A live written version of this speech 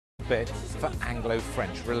bit for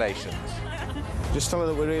Anglo-French relations. Just tell her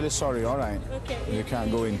that we're really sorry, all right? Okay. You can't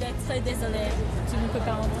go in. Très désolé, tu ne peux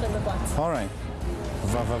pas entrer dans la boîte. All right.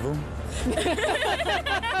 Va-va-vous.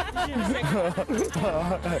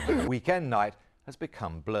 Weekend night has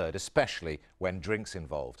become blurred, especially when drink's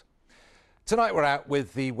involved. Tonight we're out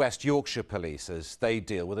with the West Yorkshire police as they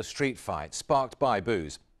deal with a street fight sparked by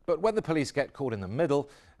booze. But when the police get caught in the middle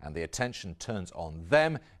and the attention turns on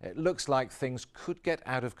them, it looks like things could get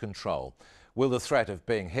out of control. Will the threat of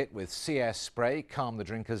being hit with CS spray calm the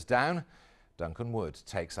drinkers down? Duncan Wood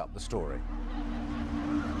takes up the story.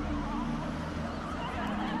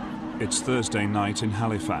 It's Thursday night in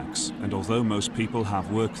Halifax, and although most people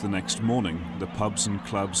have work the next morning, the pubs and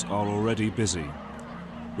clubs are already busy.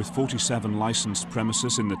 With 47 licensed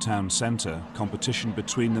premises in the town centre, competition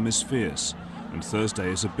between them is fierce, and Thursday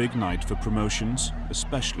is a big night for promotions,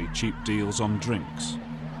 especially cheap deals on drinks.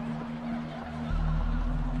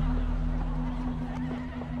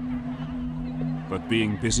 But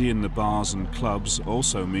being busy in the bars and clubs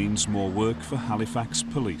also means more work for Halifax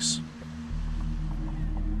police.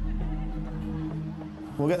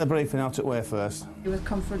 We'll get the briefing out at way first. He was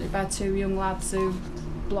confronted by two young lads who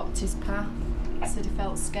blocked his path. He said he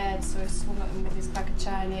felt scared, so he swung at them with his bag of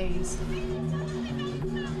Chinese.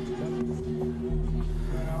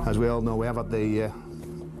 As we all know, we have had the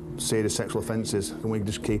serious sexual offences, and we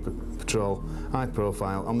just keep a patrol, high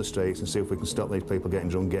profile, on the streets and see if we can stop these people getting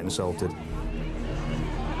drunk, getting assaulted.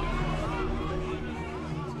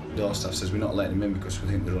 Door staff says we're not letting them in because we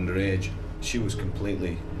think they're underage. She was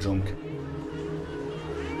completely drunk.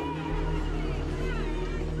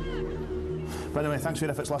 But anyway, thanks for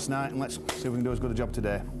your efforts last night, and let's see if we can do as good a job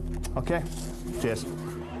today. OK? Cheers.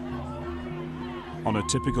 On a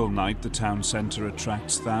typical night, the town centre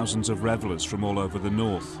attracts thousands of revellers from all over the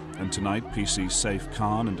north, and tonight PC Saif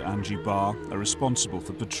Khan and Angie Barr are responsible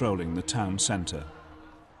for patrolling the town centre.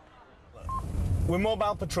 We're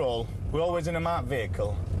mobile patrol. We're always in a marked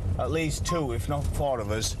vehicle, at least 2, if not 4 of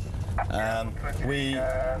us. We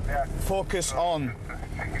focus on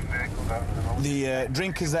the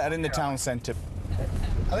drinkers that are in the town centre.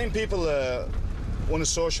 I think people want to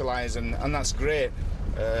socialise, and that's great,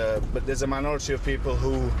 but there's a minority of people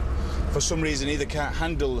who, for some reason, either can't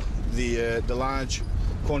handle the large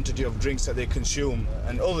quantity of drinks that they consume,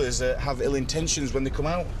 and others have ill intentions when they come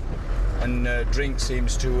out, and drink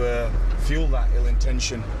seems to fuel that ill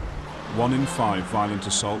intention. 1 in 5 violent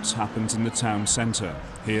assaults happens in the town centre.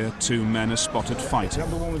 Here, 2 men are spotted fighting.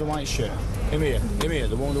 Grab the one with the white shirt. Him here,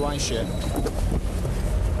 the one with the white shirt.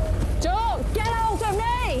 Don't get hold of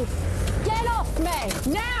me! Get off me!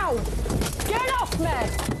 Now! Get off me!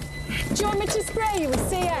 Do you want me to spray you with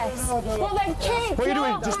CS? Well then keep What are you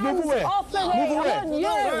doing? Just move away. Off of Move away. I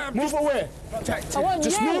want you! Move away. I want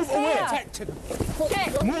Just you move away.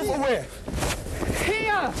 Get Move away.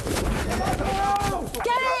 here!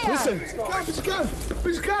 Get here! Listen.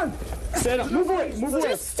 Please can. Stand up. Move away. Move away.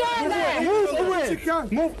 Just stand there! Move away.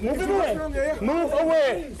 Move away. Move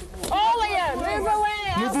away. All of you, move away!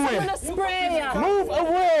 Move else away. I'm gonna spray you! Move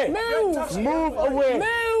away. Move! Move away.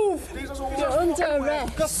 Move! You're under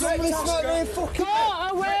arrest! Somebody smack me in fucking... Go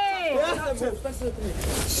away!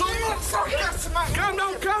 Calm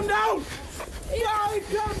down, calm down! Yeah,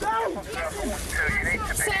 calm down!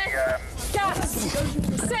 Safe! Gas!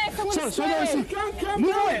 Safe, I'm gonna spray you!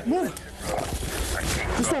 Move away, move!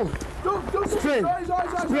 Just don't spray!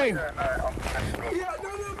 Spray!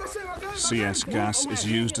 CS gas is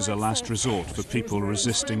used as a last resort for people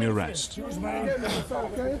resisting arrest.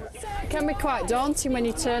 It can be quite daunting when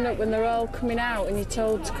you turn up when they're all coming out and you're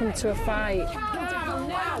told to come to a fight.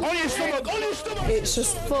 On your stomach! On your stomach! It's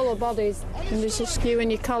just full of bodies and there's just you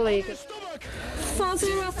and your colleague.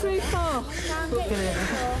 4034.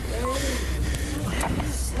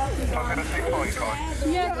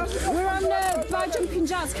 Yeah, we're on by jumping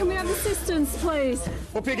jacks. Can we have assistance, please?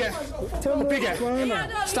 Up you get! Up you get!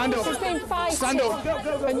 Stand She's up! been fighting. Stand up!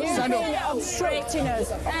 And you've Stand been up! obstructing us.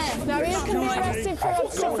 Now you can be arrested for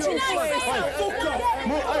obstructing us.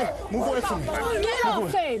 Move away from me! Get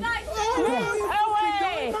off him! Move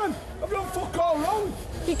away! I've done fuck all wrong!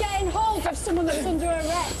 You're getting hold of someone that's under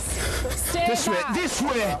arrest. Stay This way! back. This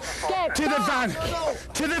way! Get To the back. van!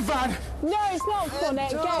 To the van! No, it's not funny.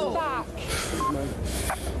 Get back.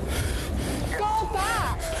 Go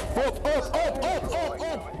back.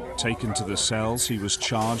 Up! Taken to the cells, he was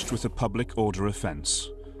charged with a public order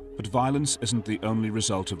offence. But violence isn't the only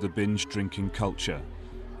result of the binge drinking culture.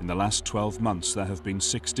 In the last 12 months, there have been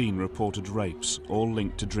 16 reported rapes, all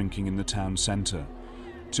linked to drinking in the town centre.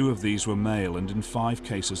 2 of these were male, and in 5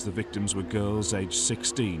 cases the victims were girls aged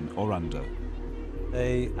 16 or under.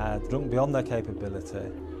 They are drunk beyond their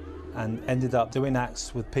capability. and ended up doing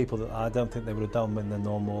acts with people that I don't think they would have done in their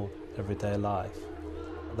normal everyday life.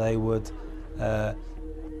 They would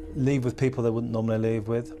leave with people they wouldn't normally leave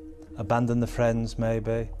with, abandon the friends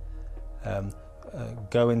maybe,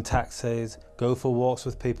 go in taxis, go for walks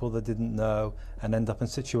with people they didn't know, and end up in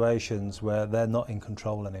situations where they're not in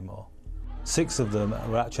control anymore. 6 of them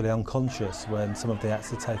were actually unconscious when some of the acts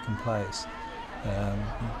had taken place,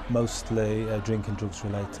 mostly drink and drugs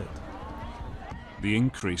related. The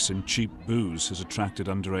increase in cheap booze has attracted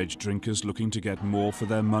underage drinkers looking to get more for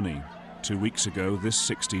their money. 2 weeks ago, this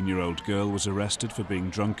 16-year-old girl was arrested for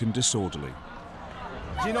being drunk and disorderly.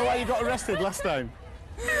 Do you know why you got arrested last time?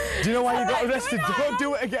 Do you know why you got arrested? Don't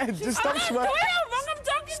do it again. Just stop swearing.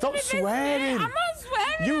 Stop swearing. I'm not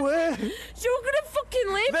swearing. You were. You were gonna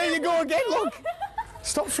fucking leave. There you go again, look.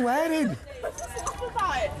 Stop swearing.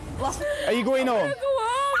 Are you going home? Go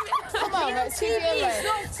home. Come on, let's see you later.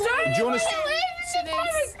 Do you want to...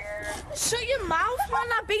 Shut your mouth,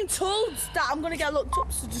 man. I've been told that I'm gonna get looked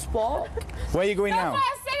up, so just walk. Where are you going now? That's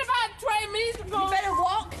what I said about 20 minutes ago. You better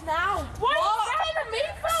walk now. What are you saying to me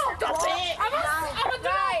for? Stop it. I'm a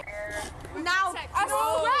right. Now. I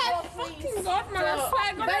swear, fucking God, man. I swear,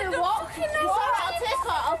 God. Better walk.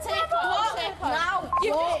 I'll take her. Now.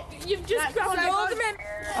 You've just grabbed hold of me.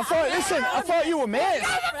 I thought you were mates.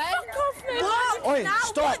 Fuck off me. Oi,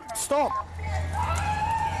 stop.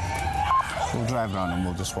 We'll drive round and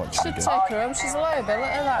we'll just watch it Should again. take her home. She's a liability,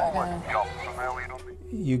 that girl.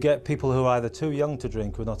 You get people who are either too young to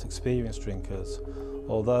drink, who are not experienced drinkers,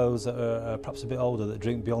 or those that are perhaps a bit older that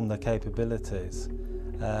drink beyond their capabilities.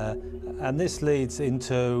 And this leads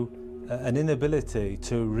into an inability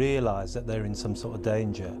to realise that they're in some sort of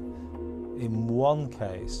danger. In one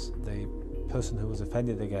case, the person who was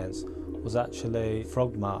offended against was actually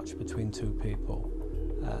frog marched between 2 people.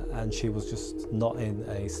 And she was just not in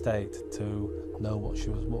a state to know what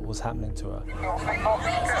was happening to her.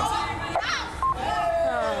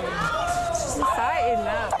 She's excited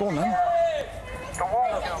now. Go on then.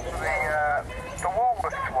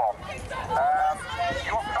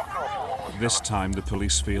 This time, the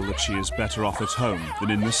police feel that she is better off at home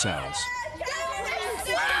than in the cells.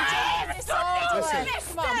 Listen.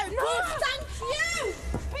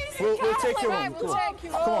 We'll take you home.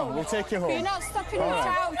 Come on, we'll take you home. You're not stopping the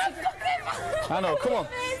town. I know, come on.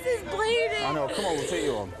 This is bleeding. I know, come on, we'll take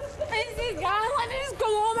you home. This is gone. Let me just go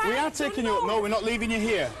home. We are taking you. No, we're not leaving you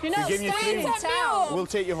here. You're not We're giving you staying 3 in town. We'll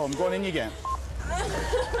take you home. Go on in again.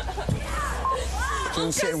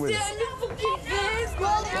 Just sitting with us.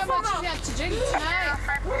 How much have you had to drink tonight?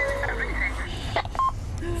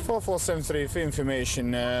 4473 for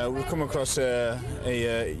information. We've come across a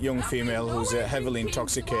young female who's heavily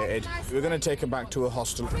intoxicated. We're going to take her back to a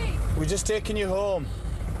hostel. We're just taking you home.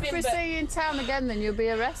 If we see you in town again, then you'll be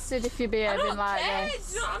arrested if you're behaving like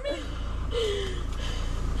this. You know what I mean?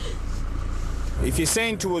 If you're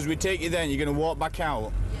saying to us we take you then, you're going to walk back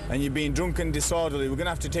out and you're being drunk and disorderly, we're going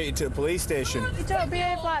to have to take you to the police station. You don't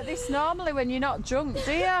behave like this normally when you're not drunk,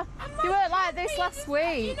 do you? You weren't like this last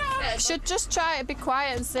week. You should just try to be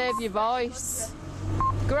quiet and save your voice.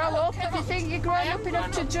 Grow up. If you think you're grown up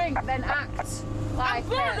enough to drink, then act like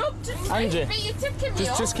it. Angie,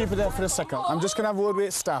 just keep it there for a second. I'm just going to have a word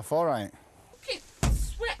with staff, all right?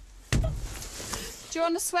 Do you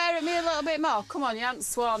want to swear at me a little bit more? Come on, you haven't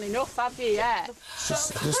sworn enough, have you, yet?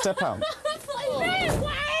 Just step out.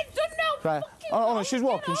 Right. Oh, no, she's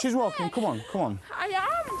walking. Come on. I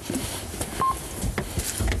am.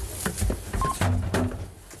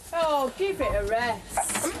 Oh, give it a rest.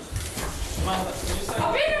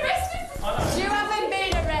 I've been arrested. You haven't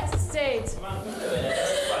been arrested. I just want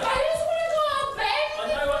to go on bed.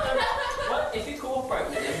 What? If you cooperate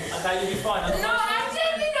with them, okay, you'll be fine. No, I did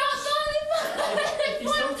not.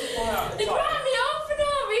 They brought me on for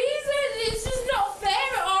no reason. It's just not fair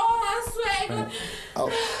at all, I swear.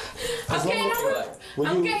 Will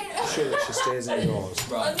you ensure that she stays indoors?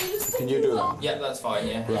 Right. Can you do that? Yeah, that's fine,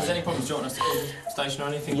 yeah. If there's any problems, do you want us to call the station or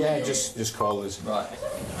anything? Yeah, just call us. Right.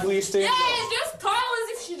 Will you stay Yeah, indoors? just call us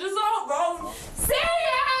if she does all wrong. See ya!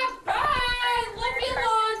 Bye! Love you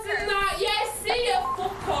loads and that. Yeah, see ya,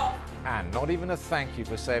 fuck off. And not even a thank you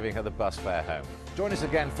for saving her the bus fare home. Join us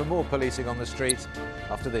again for more policing on the streets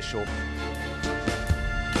after this short...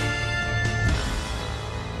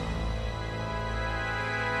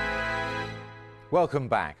 Welcome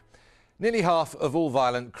back. Nearly half of all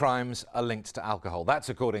violent crimes are linked to alcohol. That's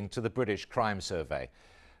according to the British Crime Survey.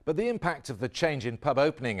 But the impact of the change in pub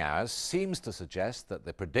opening hours seems to suggest that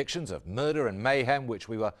the predictions of murder and mayhem, which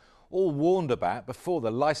we were all warned about before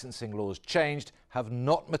the licensing laws changed, have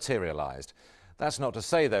not materialised. That's not to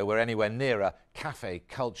say, though, we're anywhere near a cafe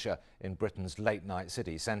culture in Britain's late-night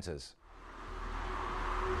city centres.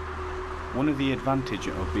 One of the advantages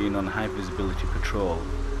of being on high visibility patrol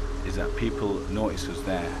is that people notice us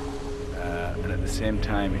there, and at the same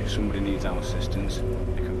time, if somebody needs our assistance,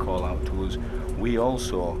 they can call out to us. We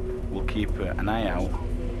also will keep an eye out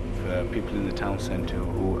for people in the town centre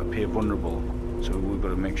who appear vulnerable, so we've got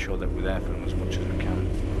to make sure that we're there for them as much as we can.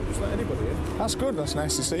 Just let anybody in. That's good, that's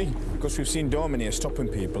nice to see, because we've seen doormen here stopping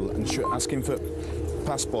people and asking for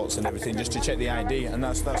passports and everything just to check the ID, and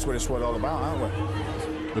that's what it's all about, aren't we?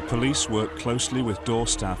 The police work closely with door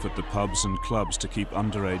staff at the pubs and clubs to keep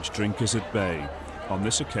underage drinkers at bay. On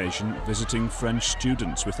this occasion, visiting French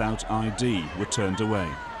students without ID were turned away.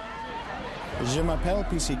 Je m'appelle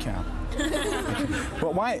PC Khan.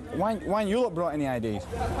 But why you lot brought any IDs?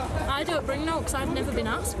 I don't bring no, because I've never been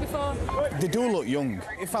asked before. They do look young.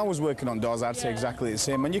 If I was working on doors, I'd say exactly the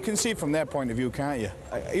same. And you can see from their point of view, can't you?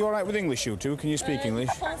 Are you all right with English, you two? Can you speak English?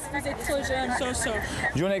 So. Do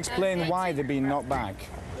you want to explain why they're being knocked back?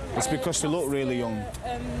 It's because they look really young.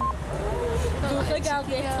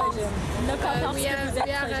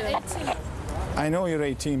 I know you're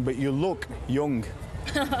 18, but you look young.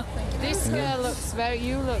 This girl looks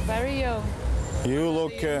you look very young. You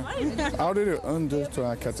look... How do you... 1, 2,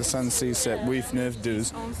 3, 4, 5, 6, 7, 8, 9, 10.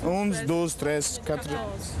 1, 2, 3, 4...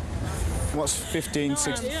 What's 15,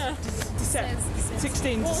 16?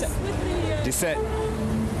 16.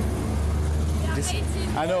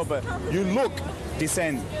 I know, but you look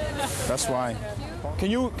decent. That's why. Can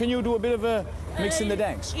you do a bit of a mix in the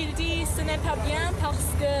decks? Il dit ce n'est pas bien parce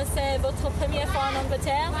que c'est votre première fois en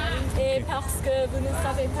Angleterre et parce que vous ne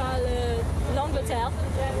savez pas l'Angleterre.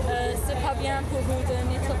 C'est pas bien pour vous de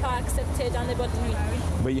n'être pas accepté dans les boîtes de nuit.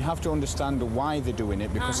 But you have to understand why they're doing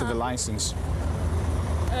it because of the license.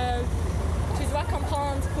 Tu dois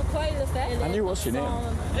comprendre pourquoi il le fait. I knew what's your name.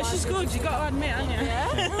 This is good, you got to admit, haven't you?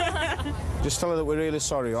 Yeah. Just tell her that we're really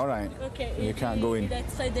sorry, all right? Okay. You can't go in. Il est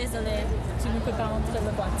très désolé. Tu ne peux pas entrer dans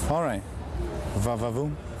la boîte. All right.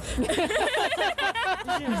 Va-va-voom.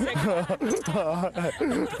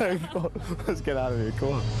 Let's get out of here,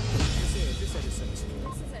 come on.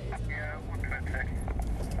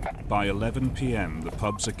 By 11 p.m, the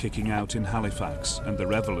pubs are kicking out in Halifax and the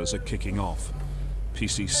revellers are kicking off.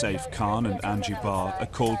 PC Saif Khan and Angie Barr are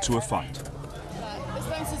called to a fight. This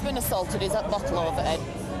fence has been assaulted. Is that bottle overhead?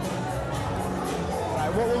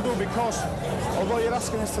 Right, what we'll do, because although you're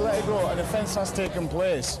asking us to let it go, an offence has taken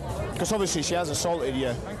place. Because obviously she has assaulted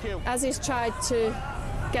you. Thank you. As he's tried to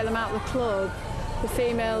get them out of the club, the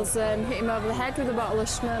females hit him over the head with a bottle of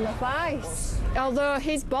Smirnoff Ice. Although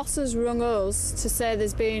his boss has rung us to say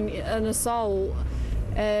there's been an assault,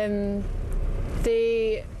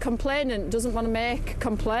 the complainant doesn't want to make a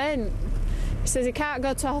complaint. He says he can't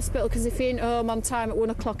go to hospital because if he ain't home on time at 1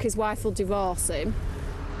 o'clock, his wife will divorce him.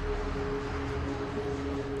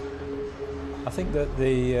 I think that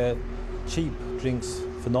the cheap drinks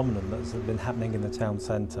phenomenon that's been happening in the town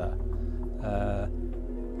centre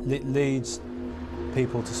leads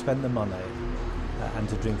people to spend the money and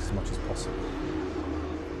to drink as much as possible.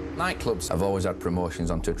 Nightclubs have always had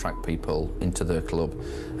promotions on to attract people into their club.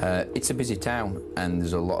 It's a busy town and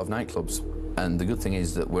there's a lot of nightclubs. And the good thing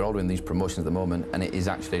is that we're all doing these promotions at the moment and it is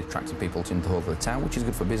actually attracting people into the whole of the town, which is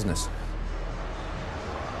good for business.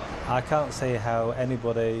 I can't see how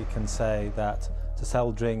anybody can say that to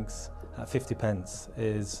sell drinks at 50 pence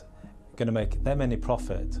is going to make them any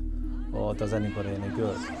profit or does anybody any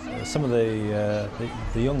good. Some of the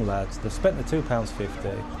young lads, they've spent the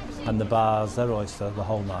 £2.50 and the bars, their oyster the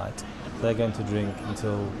whole night. They're going to drink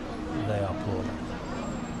until they are poor.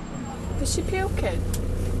 Is she puking?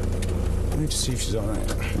 I need to see if she's all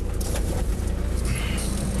right.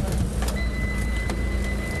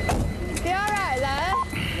 You all right there?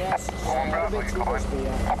 Yes.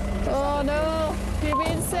 Oh no, you're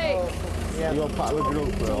being sick. Yeah. You're part of the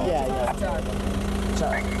group, bro. Yeah.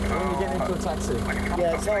 When you get into a taxi.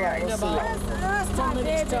 Yeah, it's all right. We'll see. All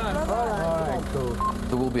right, cool.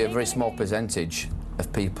 There will be a very small percentage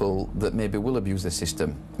of people that maybe will abuse the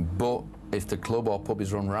system, but if the club or pub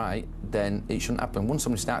is run right, then it shouldn't happen. Once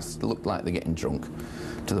somebody starts to look like they're getting drunk,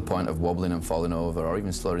 to the point of wobbling and falling over, or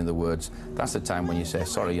even slurring the words, that's the time when you say,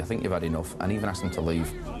 sorry, I think you've had enough, and even ask them to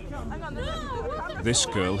leave. This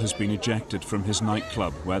girl has been ejected from his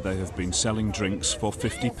nightclub where they have been selling drinks for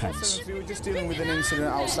 50 pence. We were just dealing with an incident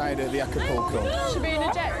outside at the Acapulco. She's being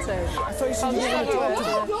ejected. I thought you said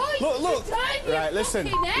Look. Right, listen,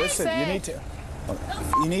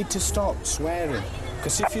 you need to stop swearing.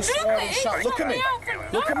 Because if you swear and shout, look at me.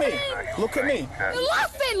 You're laughing,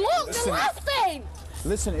 look, you're laughing!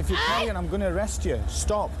 Listen, if you carry on, I'm going to arrest you.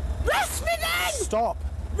 Stop. Arrest me then! Stop.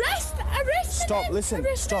 Arrest me Stop, then! listen,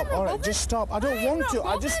 Arrest stop. me, All right, Robert. just stop. I don't I'm want not to.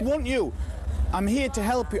 I just bothered. want you. I'm here to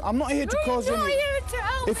help you. I'm not here to No, cause you're not any... here to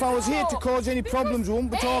help If I was here to me, cause any problems, we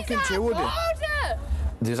wouldn't be talking to you, would it? Order.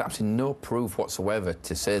 There's absolutely no proof whatsoever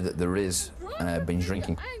to say that there is binge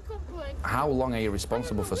drinking. How long are you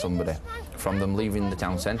responsible for somebody? From them leaving the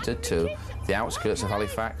town centre to the outskirts of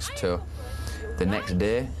Halifax to the next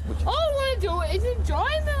day? All I want to do is enjoy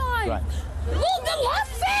my life. Right. Look, they're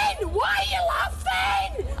laughing! Why are you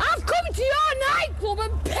laughing? I've come to your nightclub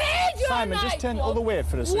and paid your Simon, just turn the nightclub. other way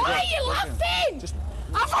for us. Why are you laughing? Just...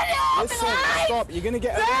 I've had it all Listen, my life. stop. You're going to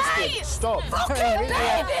get arrested. Right. Stop. Fucking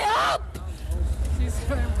pay me up!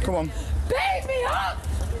 Come on. Beat me up!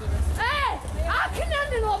 Hey, I can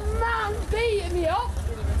handle a man beating me up.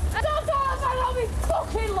 And that's all I've had all my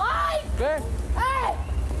fucking life. Hey,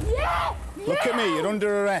 yeah, Look at me. You're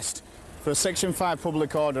under arrest for a Section 5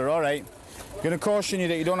 public order, all right? I'm going to caution you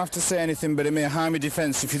that you don't have to say anything, but it may harm your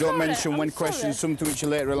defence if you don't mention when questioned something which you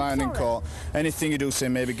later rely on in court. Anything you do say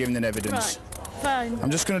may be given in evidence. Right, fine.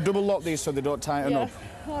 I'm just going to double lock these so they don't tighten up.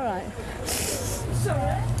 All right.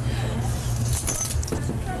 Sorry.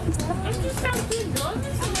 I'm just having done.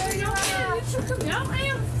 You took me out. I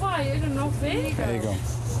am fired or nothing. There you go.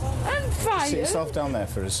 I'm fired. Sit yourself down there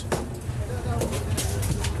for us.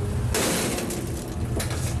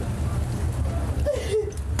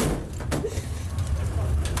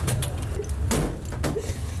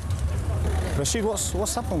 Rashid,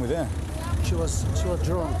 what's happened with her? She was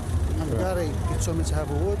drunk, and Gary he told me to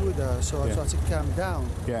have a word with her, so I tried to calm down.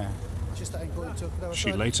 Yeah.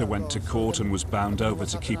 She later went to court and was bound over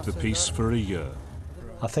to keep the peace for a year.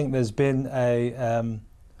 I think there's been a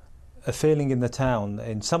feeling in the town,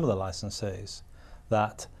 in some of the licensees,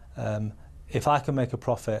 that if I can make a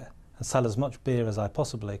profit and sell as much beer as I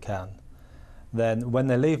possibly can, then when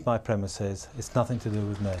they leave my premises, it's nothing to do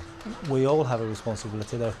with me. We all have a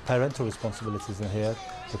responsibility. There are parental responsibilities in here.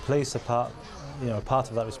 The police are part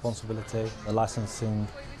of that responsibility. The licensing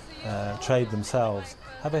trade themselves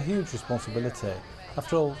have a huge responsibility.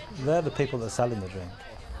 After all, they're the people that are selling the drink.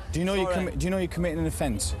 Do you know you're committing an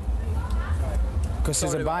offence? Because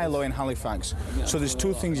there's a bylaw in Halifax. So there's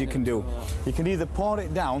two things you can do. You can either pour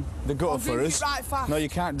it down the gutter for us. No, you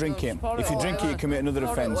can't drink it. If you drink it, you commit another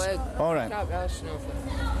offence. All right.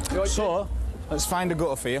 So let's find a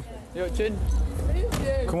gutter for you.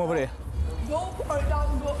 Come over here. Don't pour it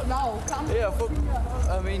down the gutter now, can you?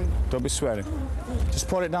 Yeah, I mean... Don't be swearing. Just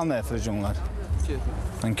pour it down there for the young lad. Cheers.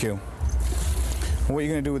 Thank you. What are you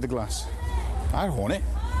going to do with the glass? I want it.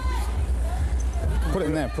 Put it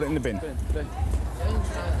in there, put it in the bin.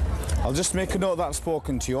 I'll just make a note that I've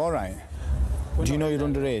spoken to you, all right? Do you know you're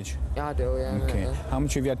underage? Yeah, I do, yeah. Okay. Yeah. How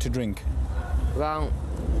much have you had to drink? About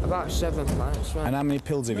 7 pints, right? And how many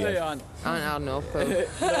pills have you had? I ain't had no pills.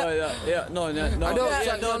 No. I don't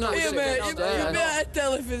take no. Here, mate, you better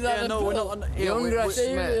tell if he's had a no, we're not. You're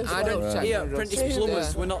underestimating. I don't take yeah, apprentice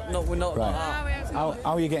plumbers. We're not. Right. How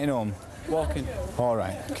are you getting home? Walking. All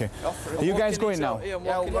right, okay. Are you guys going now? Yeah,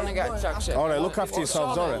 we're going to get a taxi. All right, look after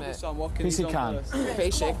yourselves, all right? PC Khan.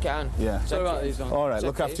 PC Khan. Yeah. Sorry about these ones. All right,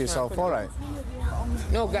 look after yourself, all right?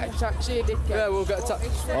 No, get a taxi, dickhead. Yeah, we'll get a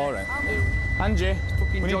taxi. All right. Angie,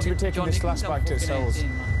 we need to be taking this glass back to the cells.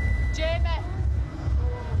 Jamie.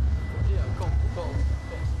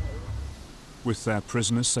 With their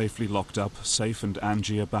prisoners safely locked up, Saif and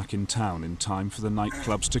Angie are back in town in time for the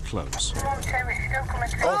nightclubs to close.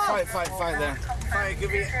 Oh, fight there. Fight,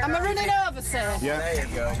 give me... Am I running over, sir? Yeah. There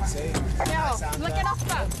you go, you see. Get off, man.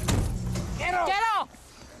 Get off!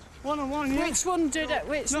 One-on-one, yeah. Which one did it?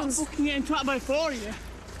 Which one's... Not fucking getting trapped by 4 of you.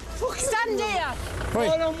 Stand here! Wait.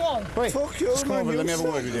 One-on-one. Wait, Fuck you, just come man, over, let me have a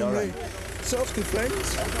word with you, all right?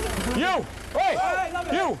 Self-defense. You! Wait!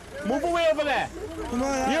 You! Move away over there!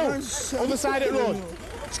 You! Other side of the road.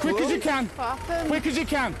 As quick as you can. Quick as you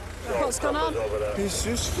can. What's going on? He's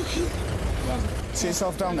just fucking... See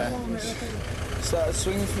yourself down there. Started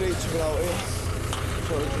swinging for each other out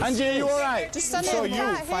here. Angie, are you all right? Just stand so here, you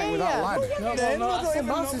can't fight hear with that you. lad? I don't even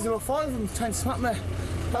know. There were 5 of them trying to smack me.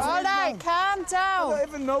 All right, calm down. I don't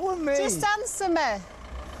even know me. Just answer me.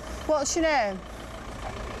 What's your name?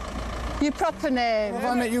 Your proper name?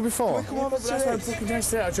 Have I met you before? Come over there. I'm fucking trying to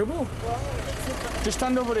stay out of trouble. Just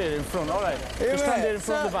stand over here in front, all right? Just stand here in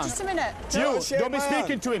front of the van. Just a minute. You, don't be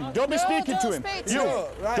speaking to him. Don't be speaking to him. You,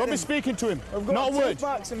 don't be speaking to him. Not a word.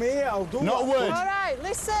 Not a word. All right,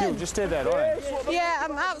 listen. You, just stay there, all right? Yeah,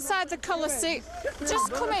 I'm outside the colour seat.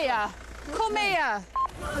 Just come here. Come here.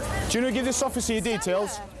 Do you know, give this officer your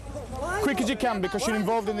details? quick as you can, because you're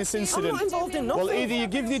involved in this incident. I'm not involved in nothing. Well, either you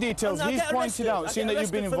give the details, he's pointed out, seeing that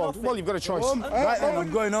you've been involved. Well, you've got a choice. Right then,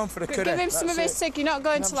 I'm going home for a curry. Give him some of his cig, you're not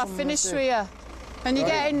going till I've finished with you. And you're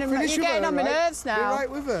getting on my nerves now. You're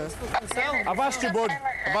right with her. I've asked you, bud.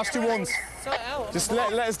 I've asked you once. Just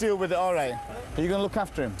let us deal with it, all right? Are you going to look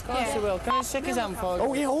after him? Of course I will. Can I shake his hand for you?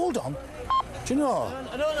 Oh, yeah, hold on. Do you know?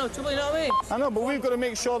 I don't know, trouble, you know what I mean? I know, but we've got to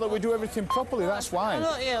make sure that we do everything properly, that's why.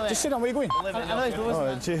 Just sit down, where are you going? I know he's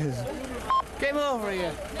Oh, cheers. Get him over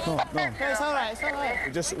here. No. It's all right, it's all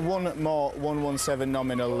right. Just one more 117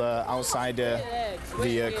 nominal outside the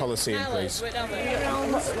Coliseum, please.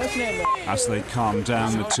 As they calm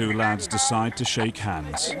down, the two lads decide to shake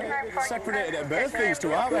hands. Separated at birth, these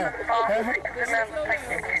two, aren't they?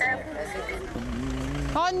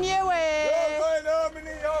 On your way! You're going home in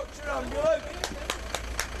the Yorkshire ambulance!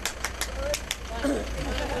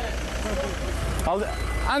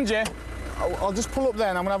 Angie, I'll just pull up there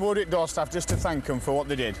and I'm going to have a word at door staff just to thank them for what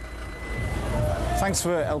they did. Thanks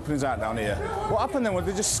for helping us out down here. What happened then? Were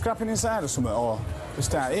they just scrapping inside or something, or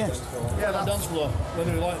just out here? Yeah, that dance floor.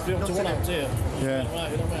 Whether we like be up to one out here. Yeah.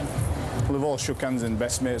 Right, you know what I mean? Well, they've all shook hands and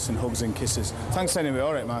best mates and hugs and kisses. Thanks anyway,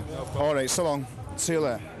 all right, man. All right, so long. See you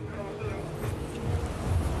later.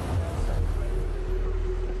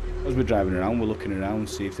 As we're driving around, we're looking around,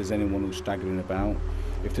 see if there's anyone who's staggering about.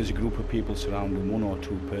 If there's a group of people surrounding one or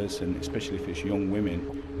two person, especially if it's young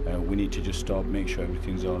women, we need to just stop, make sure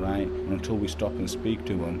everything's all right. And until we stop and speak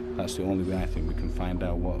to them, that's the only way I think we can find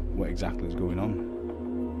out what exactly is going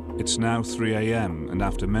on. It's now 3 a.m. and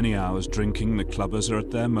after many hours drinking, the clubbers are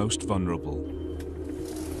at their most vulnerable.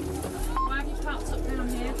 Why have you parked up down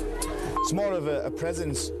here? It's more of a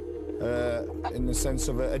presence in the sense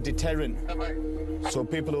of a deterrent. So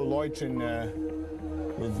people who are loitering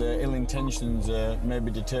with ill intentions may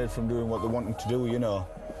be deterred from doing what they want them to do, you know.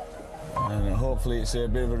 And hopefully it's a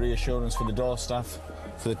bit of a reassurance for the door staff,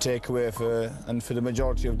 for the takeaway, and for the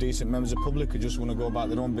majority of decent members of the public who just want to go about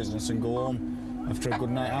their own business and go home after a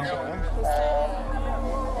good night out.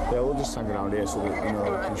 Yeah, we'll just hang around here so that, you know,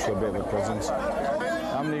 we can show a bit of a presence.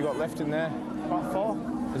 How many you got left in there? About 4.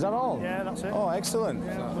 Is that all? Yeah, that's it. Oh, excellent.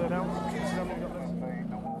 Yeah, cleared out.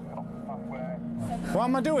 What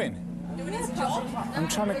am I doing? Doing his job. I'm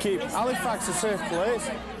trying to keep Halifax a safe place.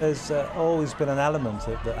 There's always been an element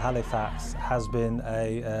that Halifax has been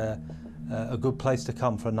a good place to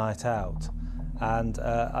come for a night out, and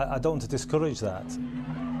I don't want to discourage that.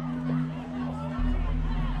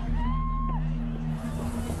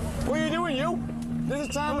 What are you doing, you? There's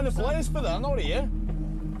a time and a place for that, not here.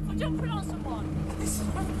 For jumping on someone.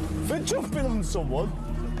 For jumping on someone?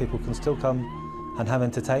 People can still come and have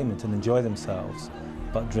entertainment and enjoy themselves,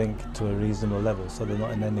 but drink to a reasonable level so they're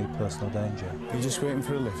not in any personal danger. You're just waiting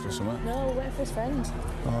for a lift or something? No, waiting for his friend.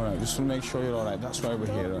 All right, just to make sure you're all right. That's why we're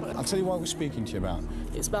here. I'll tell you what we're speaking to you about.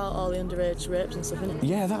 It's about all the underage rapes and stuff, isn't it?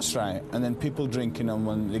 Yeah, that's right. And then people drinking, and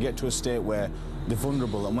when they get to a state where they're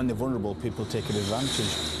vulnerable, and when they're vulnerable, people take advantage.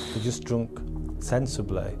 If they're just drunk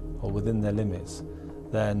sensibly or within their limits,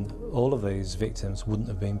 then all of these victims wouldn't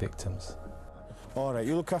have been victims. All right,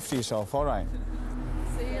 you look after yourself, all right?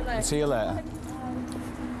 See you later. See you later.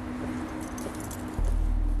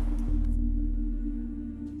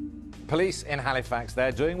 Police in Halifax,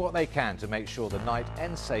 they're doing what they can to make sure the night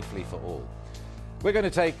ends safely for all. We're going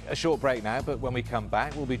to take a short break now, but when we come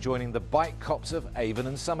back, we'll be joining the bike cops of Avon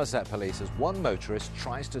and Somerset Police as one motorist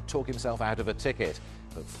tries to talk himself out of a ticket,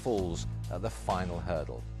 but falls at the final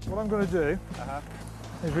hurdle. What I'm going to do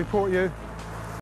is report you